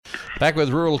Back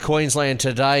with rural Queensland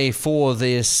today for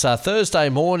this Thursday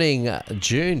morning,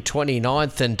 June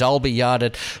 29th, and Dalby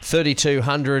yarded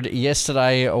 3,200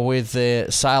 yesterday with their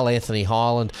sale. Anthony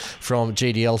Hyland from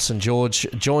GDL St George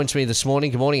joins me this morning.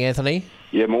 Good morning, Anthony.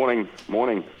 Yeah, morning.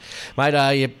 Mate,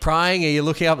 are you praying? Are you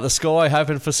looking up at the sky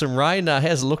hoping for some rain?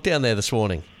 How's it look down there this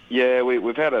morning? Yeah,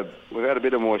 we've had a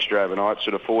bit of moisture overnight,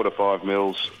 sort of 4 to 5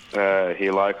 mils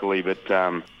here locally, but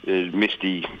there's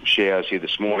misty showers here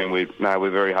this morning. We're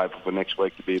very hopeful for next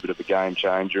week to be a bit of a game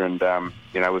changer, and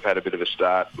we've had a bit of a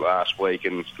start last week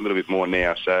and a little bit more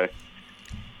now. So a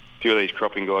few of these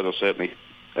cropping guys will certainly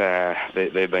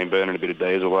they've been burning a bit of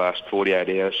diesel the last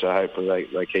 48 hours, so hopefully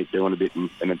they keep doing a bit and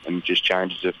it just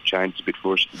changes a bit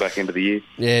for us at the back end of the year.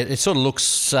 Yeah, it sort of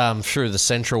looks through the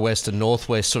central west and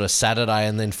northwest sort of Saturday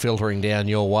and then filtering down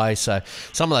your way. So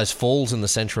some of those falls in the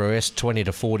central west, 20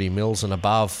 to 40 mils and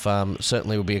above,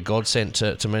 certainly will be a godsend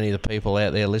to many of the people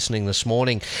out there listening this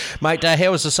morning. Mate,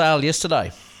 how was the sale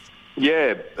yesterday?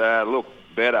 Yeah, look,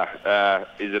 better.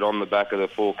 Is it on the back of the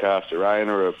forecast of rain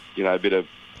or a bit of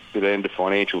end of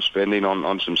financial spending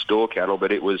on some store cattle, but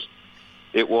it was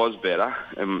better,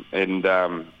 and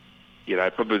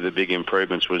probably the big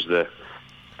improvements was the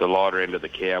lighter end of the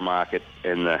cow market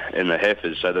and the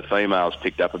heifers. So the females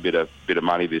picked up a bit of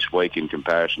money this week in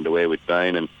comparison to where we'd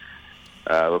been, and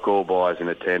look, all buyers in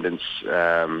attendance,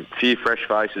 a few fresh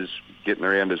faces getting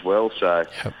around as well. So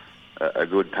yep. A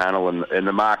good panel, and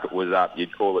the market was up.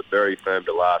 You'd call it very firm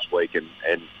to last week,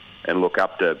 and look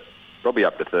probably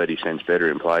up to 30 cents better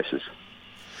in places.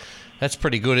 That's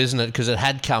pretty good, isn't it? Because it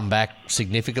had come back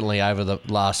significantly over the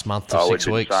last month to 6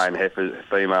 weeks. Saying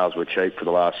females were cheap for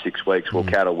the last 6 weeks. Well,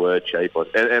 cattle were cheap.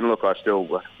 And look, I still,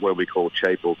 what we call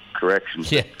cheap or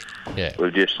corrections. Yeah.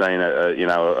 We've just seen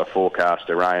a forecast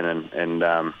of rain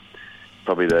and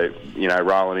probably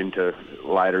rolling into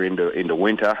later into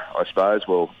winter, I suppose.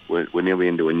 Well, we're nearly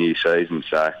into a new season,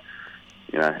 so,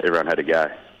 everyone had a go.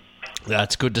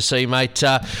 That's good to see, mate.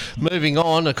 Moving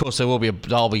on, of course, there will be a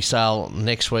Dalby sale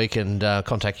next week, and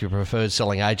contact your preferred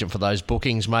selling agent for those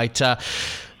bookings, mate.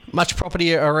 Much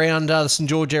property around the St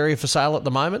George area for sale at the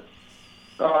moment?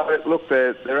 Look, there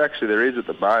is at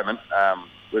the moment.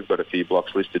 We've got a few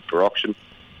blocks listed for auction,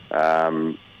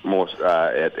 more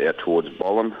out towards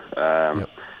Bollen. Yep.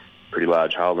 Pretty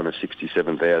large holding of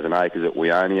 67,000 acres at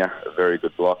Wionia, a very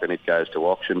good block, and it goes to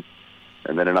auction.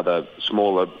 And then another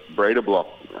smaller breeder block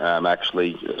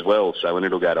actually as well. So when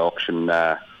it'll go to auction,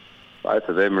 both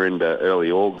of them are into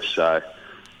early August, so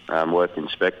worth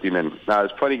inspecting. And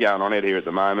there's plenty going on out here at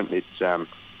the moment. It's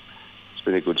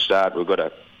been a good start. We've got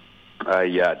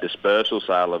a dispersal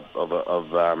sale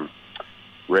of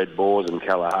red boars and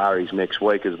Kalahari's next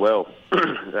week as well.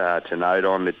 To note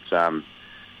on, it's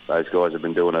those guys have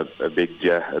been doing a big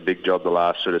job the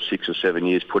last sort of 6 or 7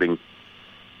 years putting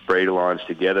breeder lines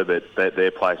together, but their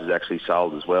place is actually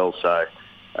sold as well, so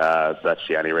that's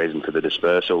the only reason for the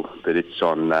dispersal. But it's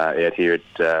on out here at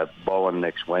Bollen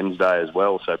next Wednesday as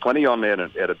well, so plenty on out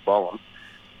at Bollen,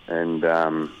 and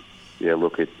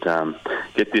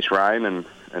get this rain and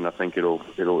I think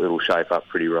it'll shape up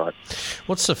pretty right.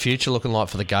 What's the future looking like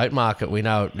for the goat market? We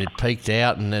know it peaked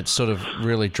out and it's sort of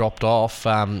really dropped off.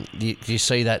 Do you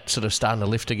see that sort of starting to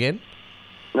lift again?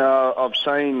 No, I've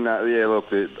seen.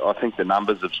 I think the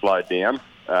numbers have slowed down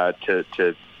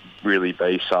to really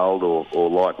be sold or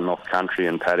lighten off country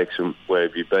and paddocks and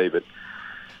wherever you be. But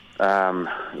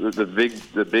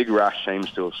the big rush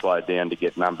seems to have slowed down to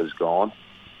get numbers gone.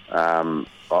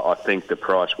 I think the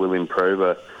price will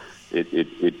improve.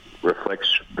 It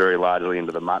reflects very largely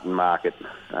into the mutton market.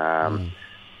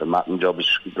 The mutton job is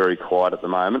very quiet at the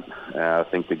moment. I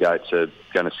think the goats are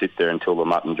going to sit there until the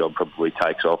mutton job probably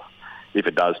takes off. If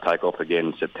it does take off again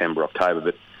in September, October,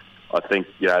 but I think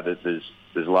there's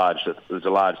a large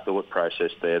thought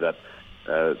process there that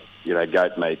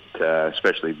goat meat,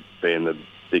 especially being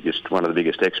one of the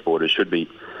biggest exporters, should be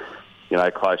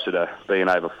closer to being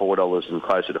over $4 and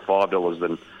closer to $5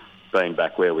 than being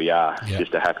back where we are. Yep.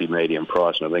 Just a happy medium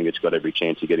price, and I think it's got every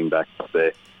chance of getting back up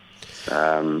there.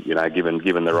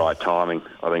 Given the right timing,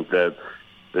 I think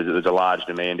there's a large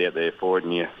demand out there for it,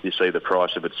 and you see the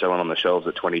price of it selling on the shelves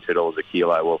at $22 a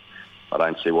kilo. Well, I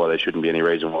don't see why there shouldn't be any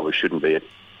reason why we shouldn't be at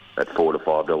 $4 to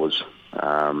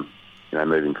 $5,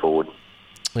 moving forward.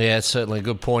 Yeah, it's certainly a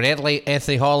good point.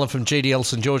 Anthony Hyland from GDL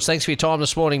St George, thanks for your time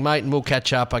this morning, mate, and we'll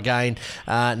catch up again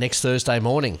next Thursday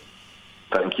morning.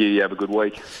 Thank you. You have a good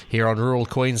week. Here on Rural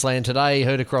Queensland Today,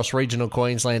 heard across regional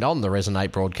Queensland on the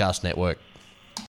Resonate Broadcast Network.